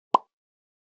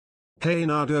Hey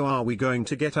Enardo, are we going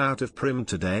to get out of Prim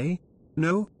today?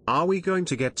 No. Are we going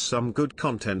to get some good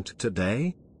content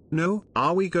today? No.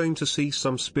 Are we going to see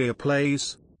some spear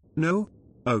plays? No.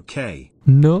 Okay.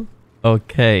 No.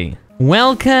 Okay.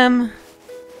 Welcome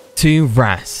to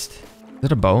Rust. Is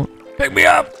that a boat? Pick me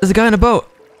up. There's a guy in a boat.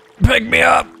 Pick me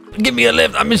up. Give me a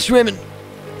lift. I've been swimming.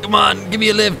 Come on, give me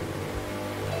a lift.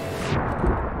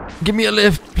 Give me a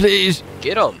lift, please.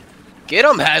 Get him. Get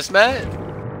him, Hazmat.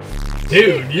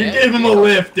 Dude, you give him a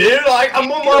lift, dude. Like, I'm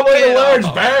on my way to Large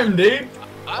Barn, dude.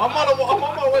 I'm on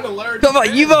my way to Large Come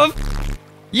on, you know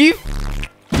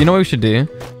what we should do?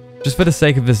 Just for the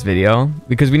sake of this video,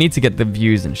 because we need to get the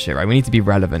views and shit, right? We need to be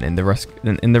relevant in the Rust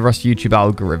YouTube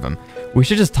algorithm. We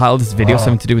should just title this video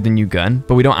something to do with the new gun,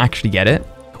 but we don't actually get it.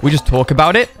 We just talk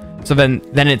about it, so then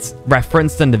it's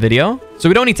referenced in the video. So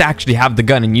we don't need to actually have the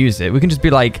gun and use it. We can just be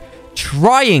like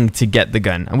trying to get the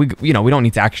gun, and we don't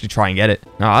need to actually try and get it.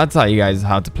 No, I'll tell you guys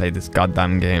how to play this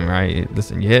goddamn game, right?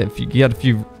 Listen, you get a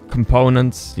few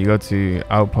components, you go to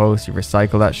Outpost, you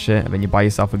recycle that shit, and then you buy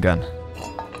yourself a gun.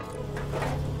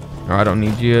 No, I don't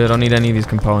need you. I don't need any of these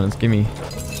components. Give me.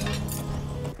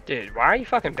 Dude, why are you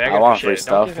fucking begging I for want shit? free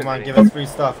stuff. Come on, give us free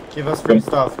stuff. Give us free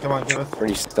stuff. Come on, give us free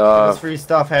Give us stuff. free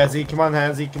stuff, Hazzy. Come on,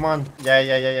 Hazzy. Come on.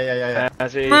 Yeah.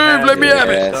 Hazzy, Move, let me have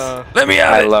it. Let me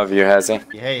have I it. love you, Hazzy.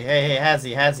 Hey,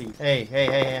 Hazzy. Hey,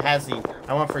 Hazzy.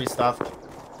 I want free stuff.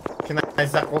 Can I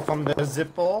zapple from the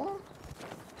zipper?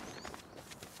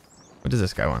 What does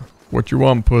this guy want? What you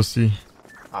want, pussy?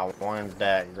 I want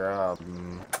that grub.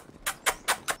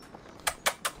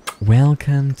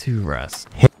 Welcome to Rust.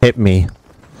 Hit me.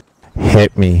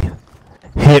 Hit me.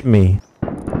 Hit me.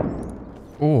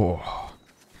 Oh,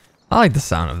 I like the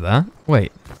sound of that.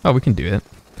 Wait. Oh, we can do it.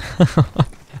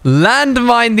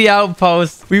 Landmine the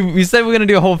outpost. We said we're going to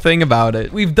do a whole thing about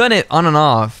it. We've done it on and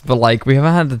off, but like we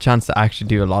haven't had the chance to actually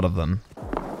do a lot of them.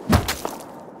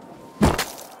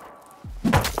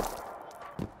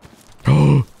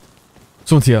 Oh,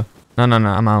 someone's here. No,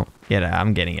 I'm out.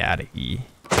 I'm getting out of here.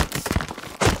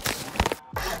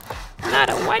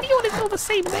 Enardo, why do you want to build the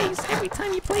same base every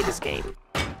time you play this game?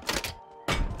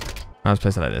 I'll just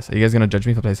place it like this. Are you guys going to judge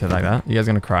me if I place it like that? You guys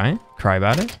going to cry? Cry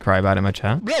about it? Cry about it in my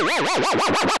chat?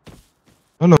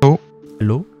 Hello.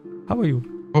 Hello? How are you?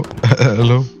 Oh,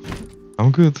 hello.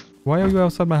 I'm good. Why are you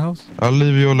outside my house? I'll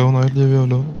leave you alone. I'll leave you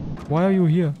alone. Why are you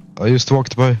here? I just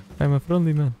walked by. I'm a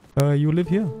friendly man. You live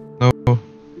here? No.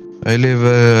 I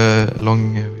live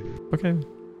long. Okay.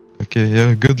 Okay,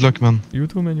 yeah. Good luck, man. You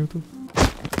too, man. You too.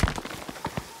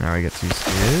 Now we get 2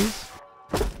 spears.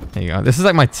 There you go. This is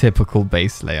like my typical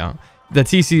base layout. The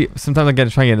TC, sometimes I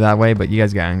try and get it that way, but you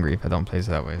guys get angry if I don't place it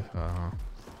that way.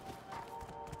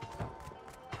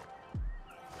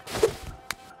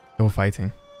 Go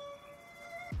fighting.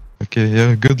 Okay,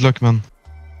 yeah. Good luck, man.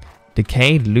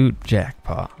 Decayed loot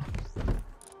jackpot.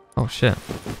 Oh shit.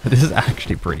 This is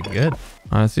actually pretty good.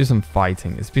 Alright, let's do some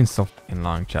fighting. It's been so fucking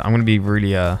long, chat. I'm gonna be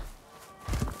really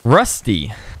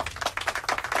rusty.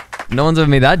 No one's ever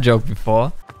made that joke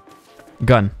before.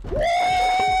 Gun.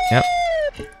 Yep.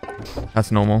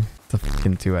 That's normal. It's a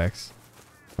fucking 2x.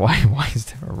 Why is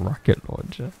there a rocket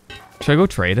launcher? Should I go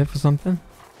trade it for something?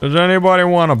 Does anybody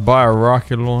want to buy a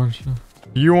rocket launcher?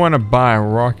 You want to buy a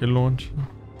rocket launcher?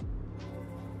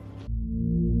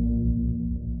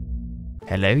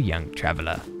 Hello, young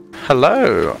traveler.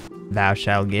 Hello. Thou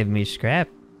shalt give me scrap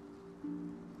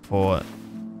for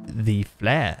the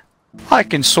flare. I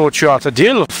can sort you out a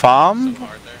deal, farm.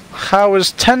 How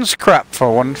is 10 scrap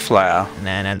for 1 flare?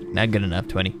 Nah, not good enough.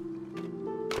 20.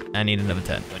 I need another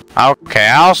 10. Okay,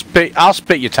 I'll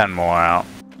spit you 10 more out.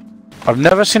 I've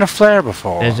never seen a flare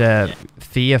before. There's a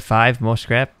fee of 5 more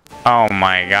scrap. Oh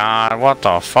my god, what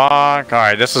the fuck?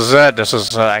 Alright, this is it.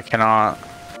 I cannot.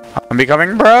 I'm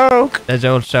becoming broke. There's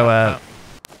also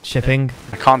shipping.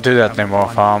 I can't do that anymore,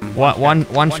 farm. One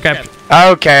scrap.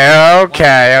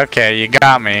 Okay. You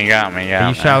got me.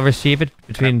 You shall receive it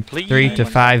between 3 to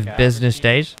 5 business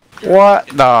days. What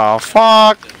the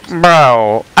fuck?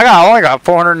 Bro, I only got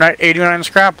 489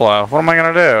 scrap left. What am I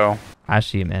gonna do? I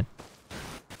see you, man.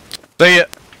 See ya.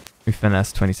 We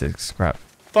finessed 26 scrap.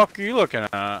 Fuck are you looking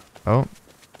at? Oh.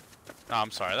 No,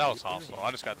 I'm sorry, that was hostile. I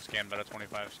just got scammed out of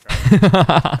 25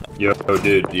 scrap. Yo,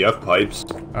 dude, do you have pipes?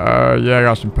 Yeah, I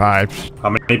got some pipes. How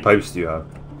many pipes do you have?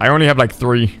 I only have like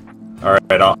 3.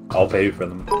 Alright, I'll pay you for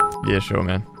them. Yeah, sure,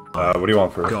 man. What do you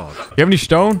want for it? You have any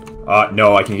stone?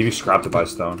 No, I can give you scrap to buy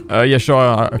stone. Yeah,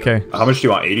 sure. Okay. How much do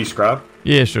you want? 80 scrap?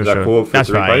 Yeah, sure, Is that sure. cool for That's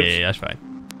 3 fine. pipes? Yeah, that's fine.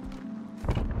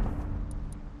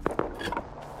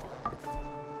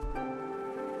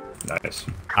 Nice.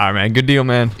 Alright, man. Good deal,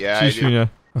 man. Yeah, See you soon, yeah.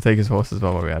 I'll take his horse as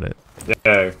well while we're at it.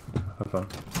 Yeah, have fun.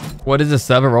 What is this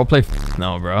server roleplay?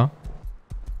 No, bro.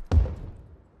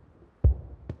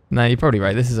 Nah, you're probably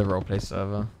right. This is a roleplay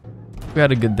server. We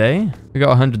had a good day. We got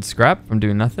 100 scrap from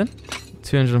doing nothing.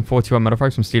 241 metal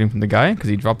frags from stealing from the guy because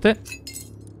he dropped it.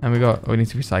 And we need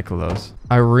to recycle those.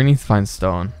 I really need to find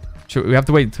stone. We have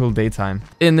to wait until daytime.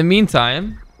 In the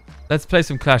meantime, let's play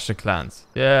some Clash of Clans.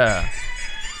 Yeah.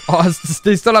 Oh,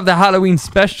 they still have the Halloween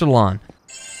special on.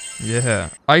 Yeah.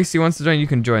 Icy wants to join. You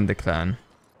can join the clan.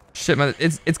 Shit, man.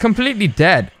 It's completely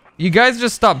dead. You guys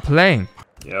just stopped playing.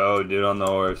 Yo, dude on the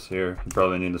horse here. You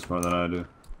probably need this more than I do.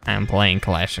 I'm playing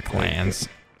Clash of Clans.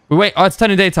 Wait. Oh, it's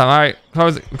turning daytime. All right.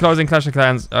 Closing Clash of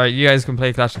Clans. All right. You guys can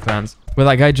play Clash of Clans. Where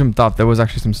that guy jumped up, there was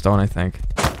actually some stone, I think.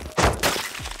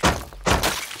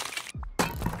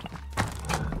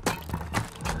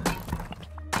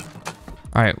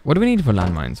 All right, what do we need for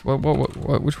landmines?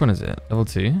 Which one is it? Level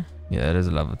 2? Yeah, it is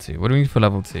a level 2. What do we need for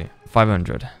level 2?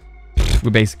 500.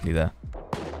 We're basically there.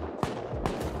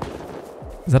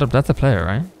 Is that that's a player,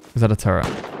 right? Is that a turret?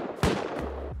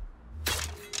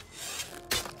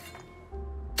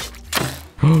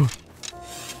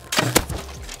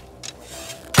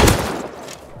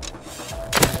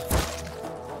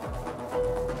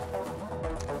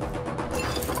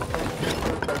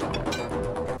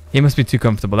 He must be too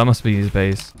comfortable. That must be his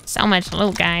base. So much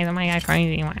loot, guys. Oh my god,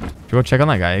 crazy, man. Should we go check on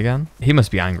that guy again? He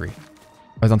must be angry.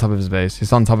 Oh, he's on top of his base.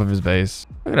 He's on top of his base.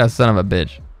 Look at that son of a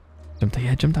bitch. Jump down.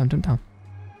 Yeah, jump down.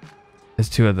 There's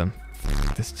 2 of them.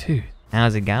 There's 2.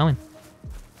 How's it going?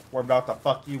 We're about to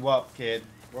fuck you up, kid.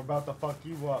 We're about to fuck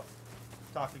you up.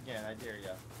 Talk again, I dare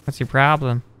ya. What's your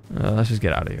problem? Let's just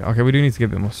get out of here. Okay, we do need to get a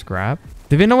bit more scrap.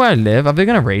 Do they know where I live? Are they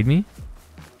gonna raid me?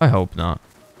 I hope not.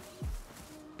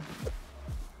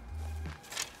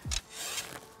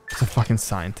 It's a fucking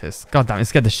scientist. God damn, it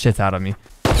scared the shit out of me.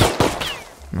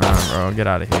 Nah, bro, get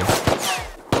out of here.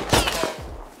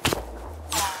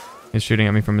 He's shooting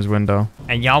at me from his window.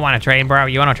 Hey, y'all want to trade, bro?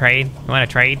 You want to trade? You want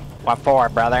to trade? What for,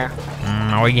 brother?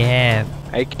 What do you have?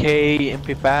 AK,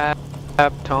 MP5,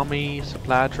 Tommy,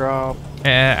 supply drop.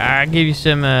 I'll give you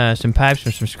some pipes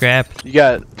or some scrap. You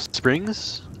got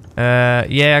springs?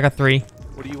 Yeah, I got 3.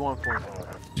 What do you want for them?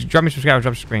 Just drop me some scrap,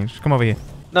 drop some springs. Just come over here.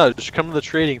 No, just come to the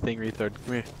trading thing, retard.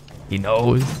 Come here. He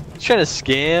knows. You trying to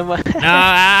scam? No,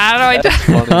 I don't know. That's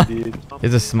funny, dude.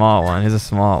 He's a smart one. He's a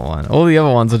smart one. All the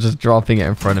other ones are just dropping it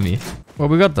in front of me. Well,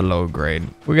 we got the low grade.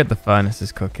 We got the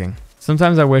furnaces cooking.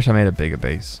 Sometimes I wish I made a bigger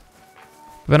base.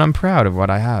 But I'm proud of what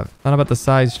I have. Not about the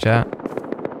size, chat.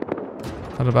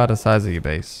 Not about the size of your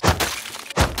base.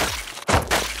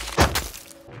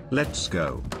 Let's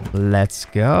go. Let's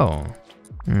go.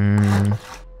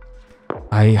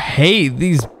 I hate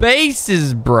these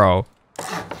bases, bro.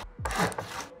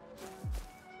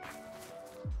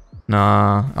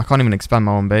 Nah, I can't even expand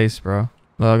my own base, bro.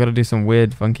 Well, I gotta do some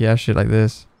weird, funky ass shit like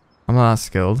this. I'm not that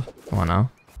skilled. Come on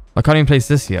now. I can't even place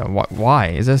this here. Why?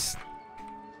 Is this...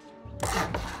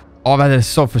 Oh, that is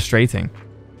so frustrating.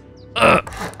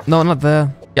 No, not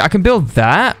there. Yeah, I can build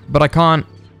that, but I can't...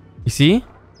 You see?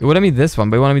 It wanted me this one,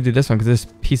 but it wanted me to do this one because this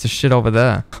piece of shit over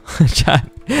there. Chat.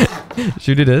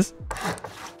 Should we do this?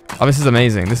 Oh, this is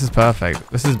amazing. This is perfect.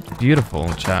 This is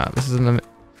beautiful, chat. This is an...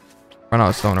 Run out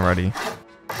of stone already.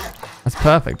 That's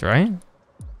perfect, right?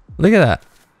 Look at that.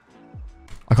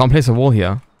 I can't place a wall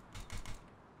here.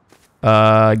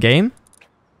 Game?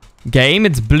 Game,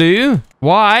 it's blue?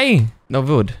 Why? No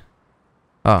wood.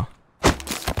 Oh.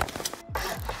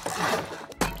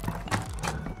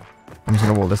 I'm just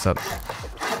gonna wall this up.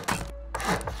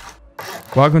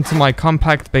 Welcome to my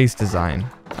compact base design.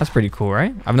 That's pretty cool,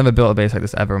 right? I've never built a base like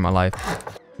this ever in my life.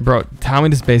 Bro, tell me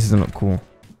this base doesn't look cool.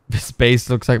 This base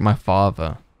looks like my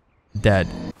father. Dead.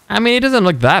 I mean, it doesn't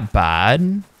look that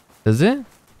bad, does it?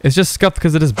 It's just scuffed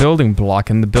because of this building block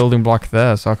and the building block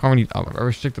there, so I can't really... I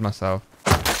restricted myself.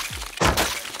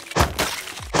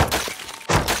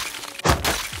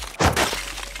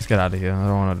 Let's get out of here. I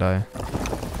don't want to die.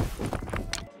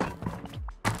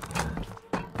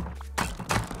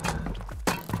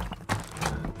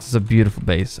 This is a beautiful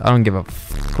base. I don't give a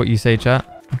f what you say, chat.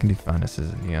 I can do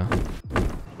furnaces in here.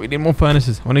 We need more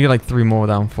furnaces. I want to get like 3 more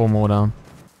down, 4 more down.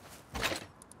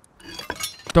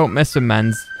 Don't mess with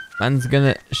Mans. Man's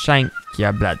gonna shank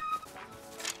your blood.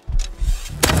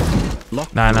 No.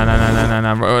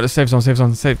 Safe zone.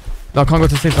 No, I can't go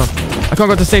to safe zone. I can't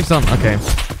go to safe zone. Okay.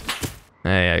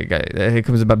 Hey, here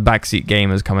comes the backseat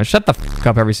gamers coming. Shut the f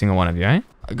up, every single one of you, right?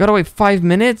 I gotta wait 5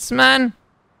 minutes, man.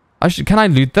 Can I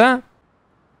loot that?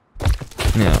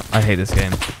 Yeah, I hate this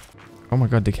game. Oh my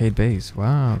god, decayed base.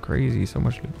 Wow, crazy. So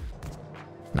much loot.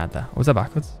 Nada. Was that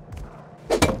backwards?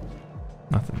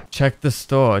 Nothing. Check the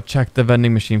store. Check the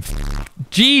vending machine.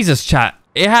 Jesus, chat.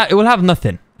 It will have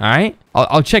nothing. Alright?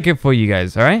 I'll check it for you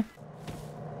guys, alright?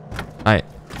 Alright.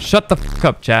 Shut the fuck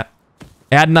up, chat.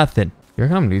 I had nothing. You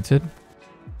reckon I'm looted?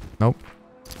 Nope.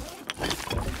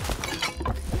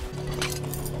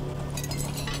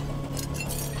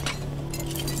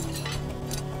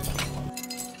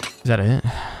 Is that it?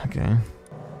 Okay.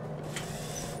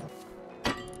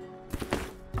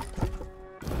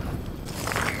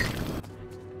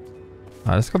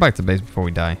 Alright, let's go back to base before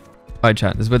we die. Alright,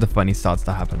 chat. This is where the funny starts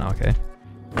to happen. Okay.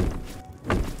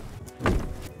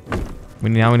 We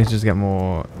need to just get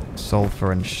more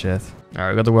sulfur and shit.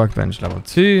 Alright, we got the workbench level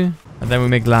 2. And then we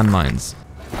make landmines.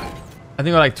 I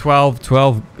think we're like 12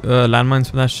 landmines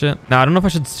from that shit. Now, I don't know if I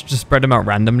should just spread them out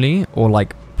randomly or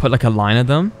like put like a line of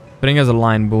them. Putting as a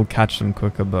line will catch them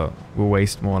quicker, but we'll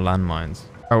waste more landmines.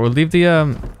 Alright, we'll leave the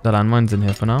landmines in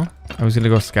here for now. I'm just gonna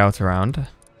go scout around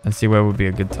and see where would be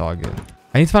a good target.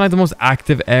 I need to find like the most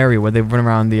active area where they run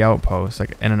around the outpost,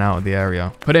 like in and out of the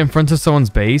area. Put it in front of someone's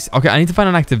base. Okay, I need to find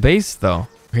an active base though.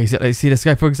 Okay, so, see this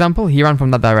guy, for example? He ran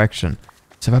from that direction.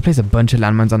 So if I place a bunch of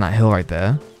landmines on that hill right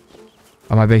there,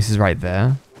 and my base is right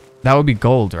there, that would be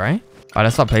gold, right? Alright,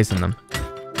 let's start placing them.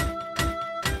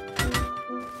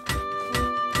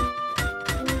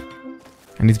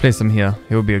 I need to place them here.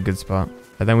 It would be a good spot.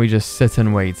 And then we just sit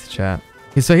and wait, chat.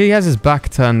 Okay, so he has his back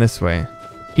turned this way.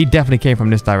 He definitely came from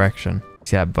this direction.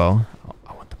 See that bow? Oh,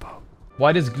 I want the bow.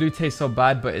 Why does glue taste so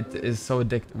bad, but it is so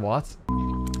addictive? What?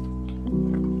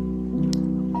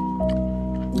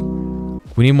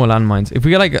 We need more landmines. If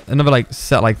we get like another like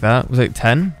set like that, was it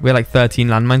 10? We had like 13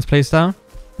 landmines placed down.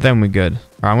 Then we're good.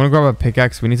 Alright, I'm gonna grab a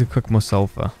pickaxe. We need to cook more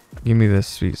sulfur. Give me this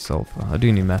sweet sulfur. I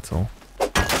do need metal.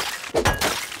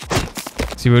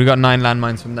 See, we got 9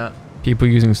 landmines from that. People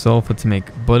using sulfur to make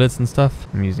bullets and stuff.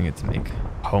 I'm using it to make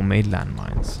homemade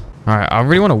landmines. Alright, I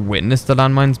really want to witness the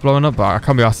landmines blowing up, but I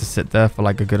can't be asked to sit there for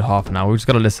like a good half an hour. We just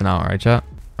got to listen out, right, chat?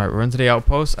 Alright, we're into the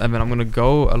outpost, and then I'm going to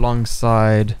go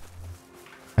alongside,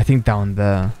 I think down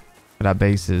there, where that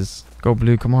base is. Go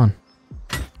blue, come on.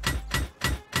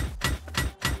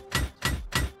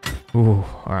 Ooh,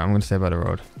 alright, I'm going to stay by the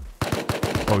road.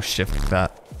 Oh shit, fuck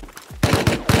that.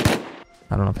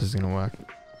 I don't know if this is going to work.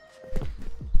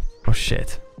 Oh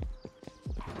shit.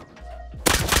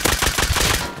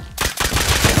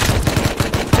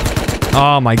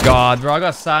 Oh my god, bro, I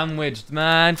got sandwiched,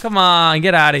 man. Come on,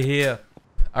 get out of here.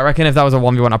 I reckon if that was a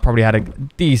 1v1, I probably had a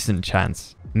decent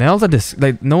chance. Nails are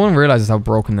like, no one realizes how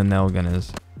broken the nail gun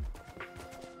is.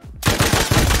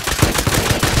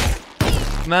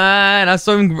 Man, I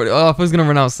saw him. Oh, I was gonna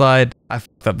run outside. I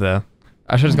fucked up there.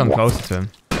 I should have just gone closer to him.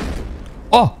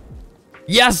 Oh,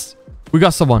 yes, we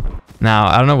got someone. Now,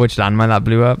 I don't know which landmine that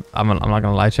blew up. I'm not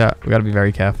gonna lie, chat. We gotta be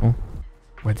very careful.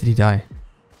 Where did he die?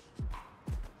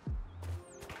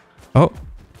 Oh.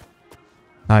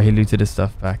 Ah, he looted his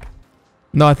stuff back.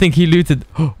 No, I think he looted...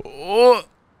 Oh,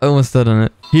 I almost stood on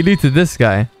it. He looted this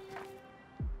guy.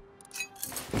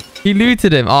 He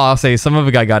looted him. Oh, I'll say some other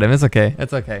guy got him. It's okay.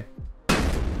 It's okay.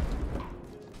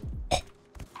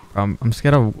 I'm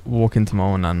scared of walking to my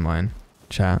own landmine.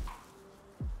 Chat.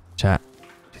 Chat.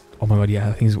 Oh my god, yeah.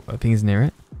 I think he's near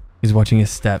it. He's watching his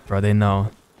step, bro. They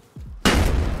know.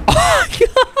 Oh,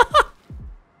 God.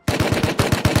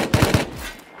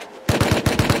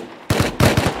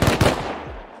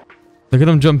 Look at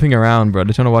them jumping around, bro.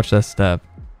 They're trying to watch their step.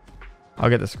 I'll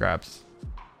get the scraps.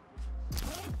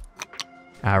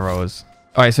 Arrows.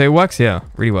 Alright, so it works here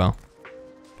really well.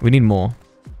 We need more.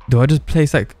 Do I just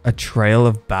place like a trail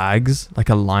of bags? Like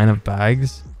a line of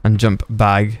bags? And jump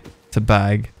bag to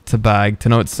bag to bag to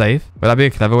know it's safe? Would that be a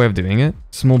clever way of doing it?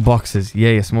 Small boxes.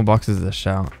 Yeah, small boxes is a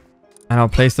shout. And I'll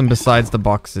place them besides the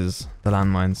boxes. The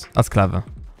landmines. That's clever.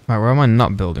 Alright, where am I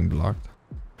not building blocked?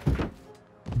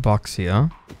 Box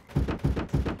here.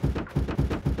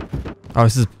 Oh,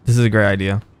 this is a great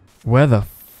idea. Where the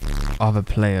f are the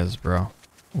players, bro?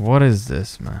 What is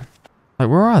this, man? Like,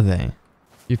 where are they?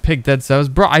 You picked dead cells?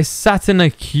 Bro, I sat in a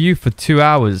queue for 2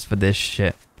 hours for this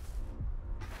shit.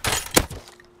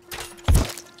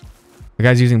 The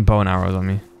guy's using bow and arrows on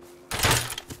me.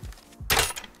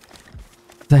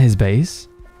 Is that his base?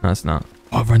 No, it's not.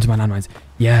 Oh, run to my landmines.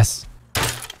 Yes.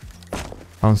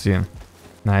 I don't see him.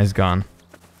 Nah, he's gone.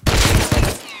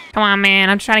 Come on, man.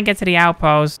 I'm trying to get to the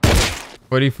outpost.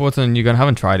 What are you thoughts on you? I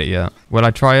haven't tried it yet. Will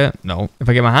I try it? No. If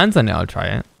I get my hands on it, I'll try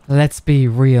it. Let's be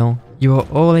real. You are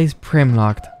always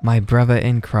primlocked, my brother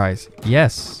in Christ.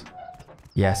 Yes.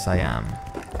 Yes, I am.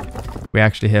 We're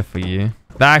actually here for you.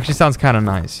 That actually sounds kind of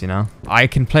nice, you know? I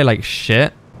can play like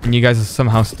shit, and you guys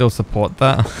somehow still support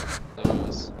that.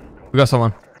 We got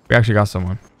someone. We actually got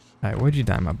someone. Alright, where'd you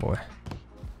die, my boy?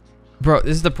 Bro,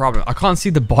 this is the problem. I can't see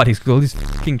the bodies because all these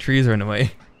fucking trees are in the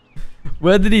way.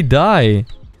 Where did he die?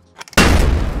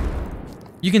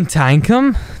 You can tank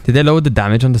him? Did they lower the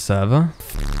damage on the server?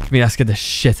 I mean, that scared the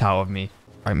shit out of me.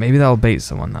 Alright, maybe that'll bait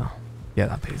someone now. Yeah,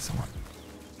 that baits someone.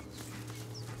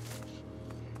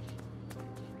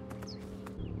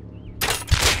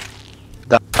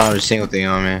 That was a single thing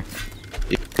on me.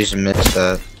 You just missed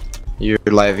that.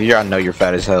 I know you're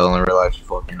fat as hell in real life, you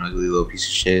fucking ugly little piece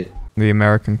of shit. The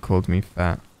American called me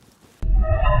fat.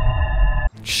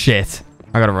 Shit.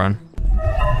 I gotta run.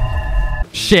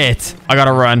 Shit. I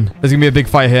gotta run. There's gonna be a big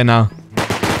fight here now.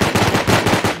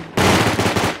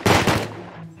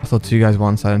 I saw 2 guys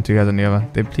one side and 2 guys on the other.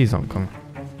 Please don't come.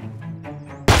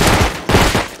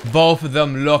 Both of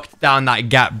them looked down that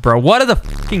gap, bro. What are the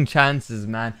fucking chances,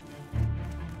 man?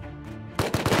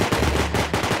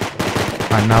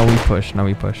 Alright, now we push. Now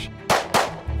we push.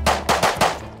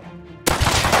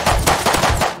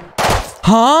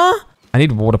 Huh? I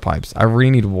need water pipes. I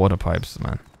really need water pipes,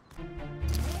 man.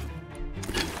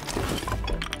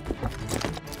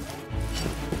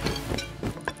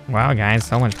 Wow, guys.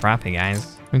 So much crappy,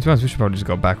 guys. I mean, to be honest, we should probably just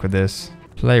go back with this.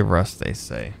 Play Rust, they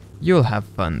say. You'll have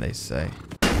fun, they say.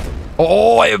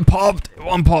 Oh, it popped.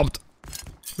 One popped.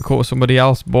 We caught somebody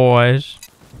else, boys.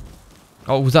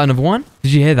 Oh, was that another one?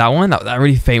 Did you hear that one? That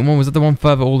really faint one? Was that the one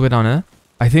further all the way down there?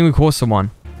 I think we caught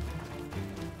someone.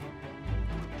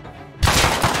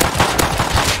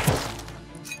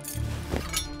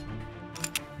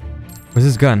 Where's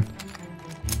his gun?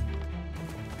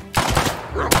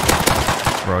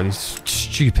 Bro, these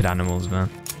stupid animals, man.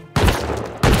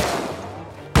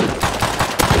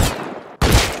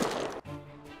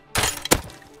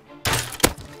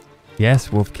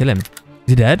 Yes, wolf, kill him. Is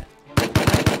he dead?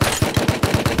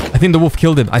 I think the wolf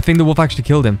killed him. I think the wolf actually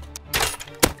killed him.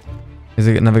 Is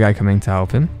there another guy coming to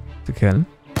help him? To kill him?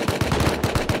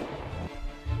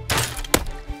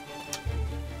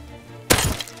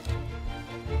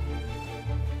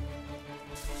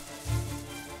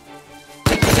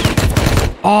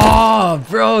 Oh,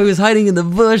 bro, he was hiding in the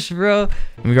bush, bro.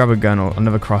 Let me grab a gun or I'll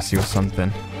never cross you or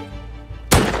something.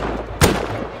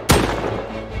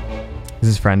 Is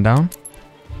his friend down?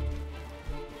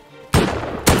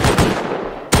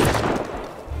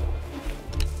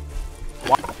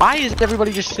 Why is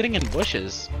everybody just sitting in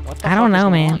bushes? What the I don't know,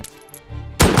 man. on?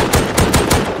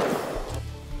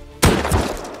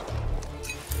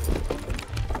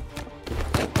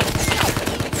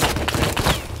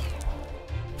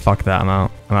 Fuck that, I'm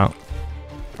out. I'm out.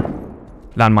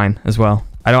 Landmine as well.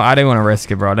 I don't want to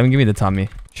risk it, bro. Let me give me the tummy.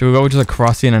 Should we go with just a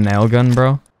crossy and a nail gun,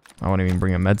 bro? I won't even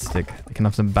bring a med stick. They can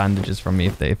have some bandages from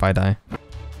me if I die.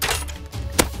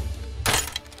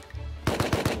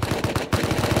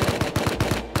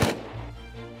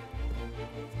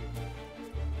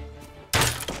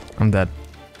 I'm dead.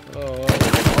 Oh my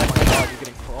god, you're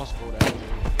getting crossbowed out.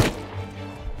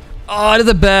 Oh, there's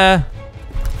a bear.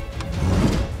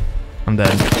 I'm dead.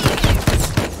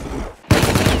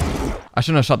 I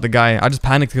shouldn't have shot the guy. I just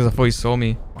panicked because I thought he saw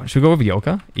me. Should we go with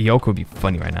Yoka? Yoka would be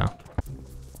funny right now.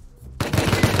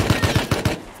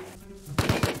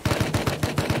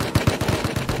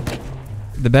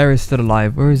 The bear is still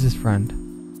alive. Where is his friend?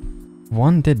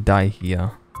 One did die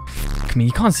here. Fuck me,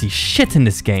 you can't see shit in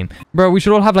this game. Bro, we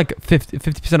should all have like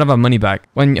 50% of our money back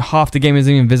when half the game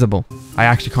isn't even visible. I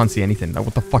actually can't see anything. Like,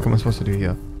 what the fuck am I supposed to do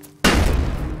here?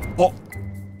 Oh!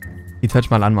 He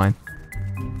touched my landmine.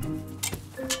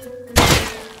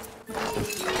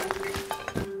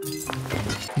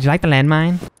 Did you like the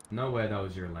landmine? Nowhere that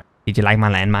was your land. Did you like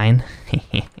my landmine?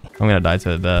 I'm gonna die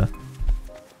to the bear.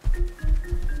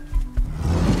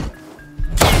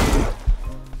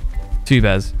 Two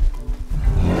bears.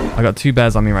 I got 2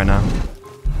 bears on me right now.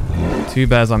 2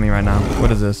 bears on me right now.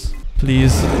 What is this?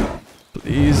 Please.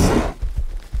 Please.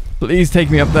 Please take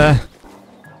me up there.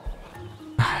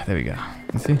 There we go.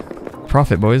 You see?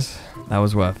 Profit, boys. That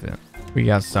was worth it. We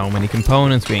got so many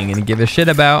components we ain't gonna give a shit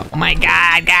about. Oh my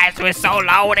god, guys, we're so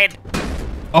loaded.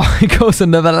 Oh, it goes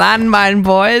another landmine,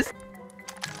 boys.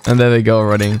 And there they go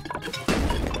running.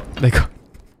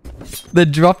 They're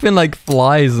dropping like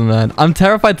flies, man. I'm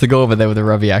terrified to go over there with a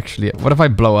Revy, actually. What if I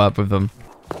blow up with them?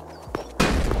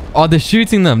 Oh, they're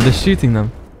shooting them. They're shooting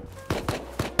them.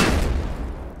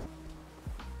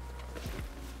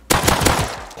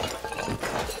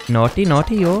 Naughty,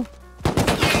 naughty, yo.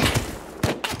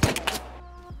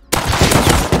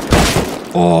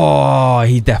 Oh,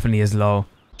 he definitely is low.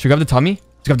 Should we grab the Tommy?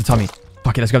 Let's grab the Tommy.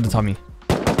 Fuck it, let's grab the Tommy.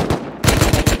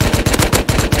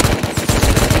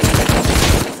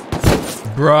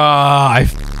 Bruh, I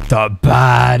f***ed up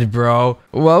bad, bro.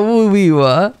 What were we,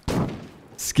 what?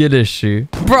 Skittish shoe.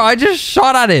 Bro, I just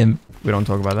shot at him. We don't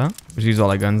talk about that. We should use all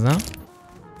our guns now.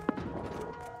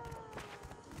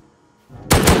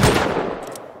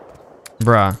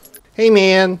 Bruh. Hey,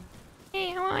 man. Hey,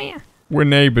 how are ya? We're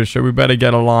neighbors, so we better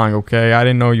get along, okay? I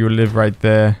didn't know you live right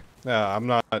there. No, I'm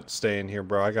not staying here,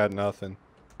 bro. I got nothing.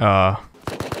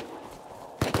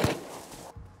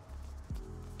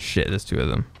 Shit, there's 2 of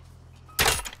them.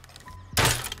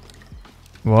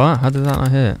 What? How did that not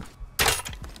hit?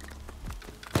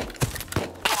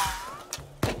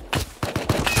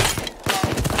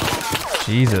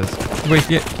 Jesus. Wait,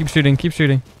 yeah, keep shooting, keep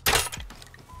shooting.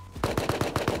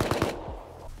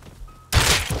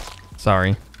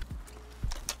 Sorry.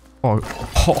 Oh,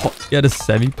 you had a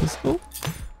semi-pistol?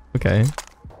 Okay.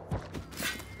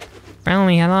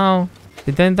 Friendly, hello.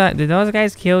 Did those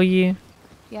guys kill you?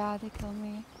 Yeah, they killed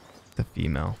me. The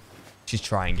female. She's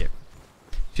trying it.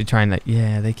 She's trying that.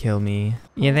 Yeah, they killed me.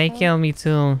 Yeah, they killed me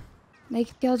too. They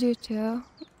killed you too?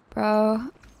 Bro,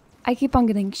 I keep on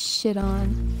getting shit on.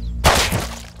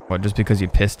 What, just because you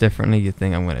piss differently, you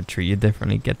think I'm gonna treat you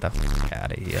differently? Get the fuck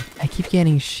out of here. I keep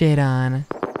getting shit on.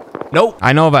 Nope.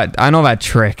 I know that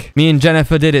trick. Me and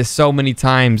Jennifer did it so many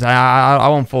times. I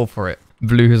won't fall for it.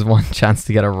 Blue has one chance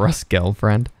to get a Rust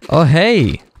girlfriend. Oh,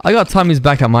 hey. I got Tommy's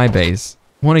back at my base.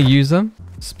 Want to use them?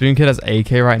 Spoon Kid has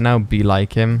AK right now. Be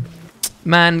like him.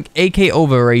 Man, AK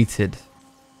overrated.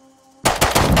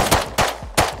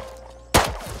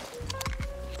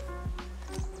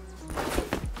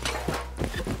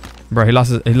 Bro, he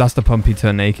lost the pump. He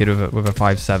turned naked with a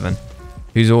 5.7.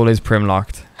 Who's always prim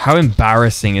locked. How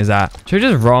embarrassing is that? Should we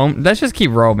just roam? Let's just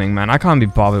keep roaming, man. I can't be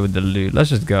bothered with the loot. Let's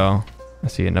just go. I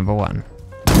see you, number 1.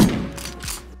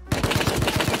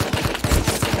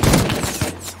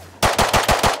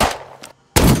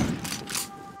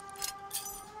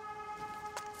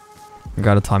 I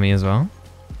got a Tommy as well.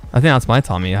 I think that's my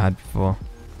Tommy I had before.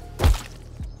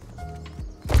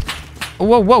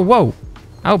 Whoa, whoa, whoa.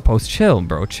 Outpost, chill,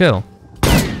 bro, chill.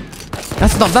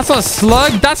 That's not a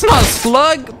slug. That's not a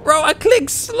slug. Bro, I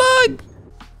clicked slug.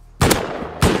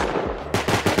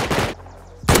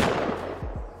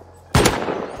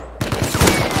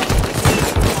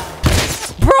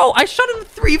 Bro, I shot him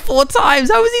 3-4 times.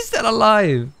 How is he still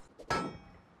alive?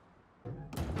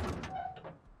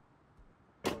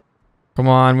 Come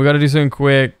on, we gotta do something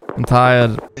quick. I'm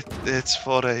tired. It's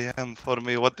 4 AM for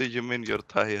me. What do you mean you're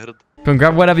tired? Come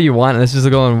grab whatever you want. Let's just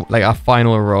go on like a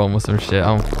final roam or some shit. I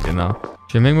don't fucking know.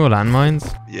 Should we make more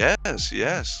landmines? Yes,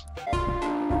 yes.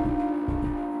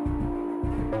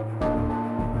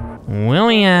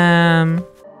 William.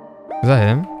 Is that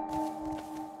him?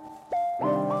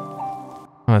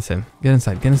 Oh, that's him. Get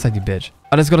inside, you bitch.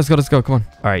 Oh, let's go. Come on.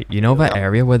 All right, you know that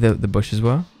area where the bushes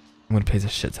were? I'm gonna place a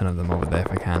shit ton of them over there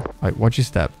if I can. All right, watch your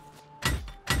step.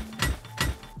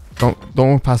 Don't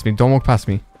walk past me. Don't walk past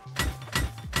me.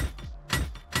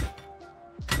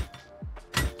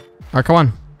 All right, come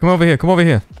on. Come over here. Come over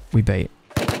here. We bait.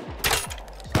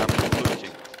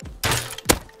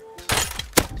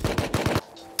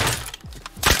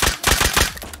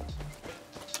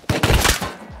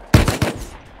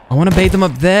 I want to bait them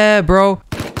up there, bro.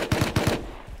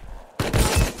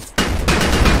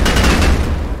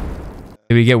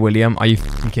 Did we get William? Are you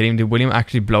f***ing kidding? Did William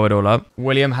actually blow it all up?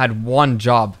 William had one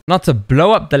job, not to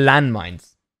blow up the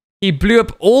landmines. He blew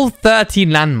up all 13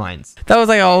 landmines. That was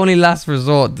like our only last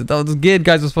resort. Those good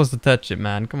guys were supposed to touch it,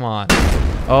 man. Come on.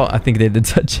 Oh, I think they did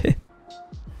touch it.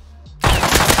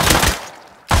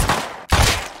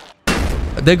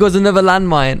 There goes another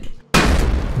landmine.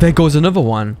 There goes another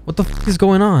one. What the f is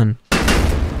going on?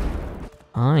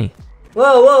 Hi.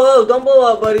 Whoa, don't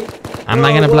blow up, buddy. I'm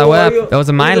not gonna blow up. Those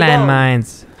are my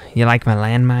landmines. You like my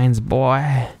landmines,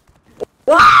 boy?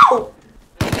 Wow!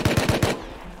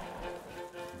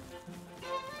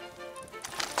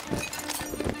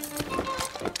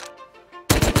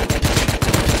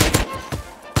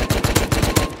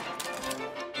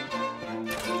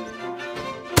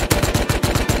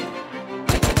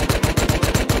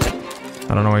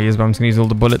 I don't know where he is, but I'm just gonna use all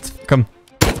the bullets. Come.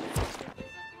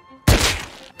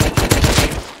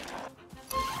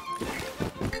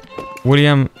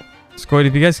 William, Squid,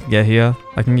 if you guys can get here,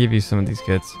 I can give you some of these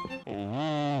kits.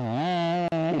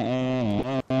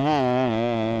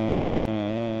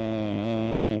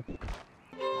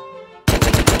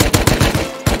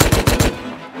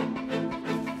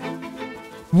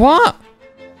 What?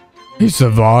 He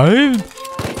survived?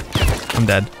 I'm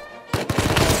dead.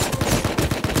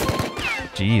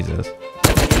 Jesus.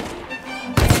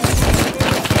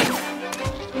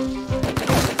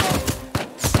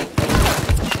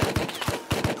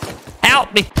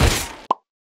 Help me!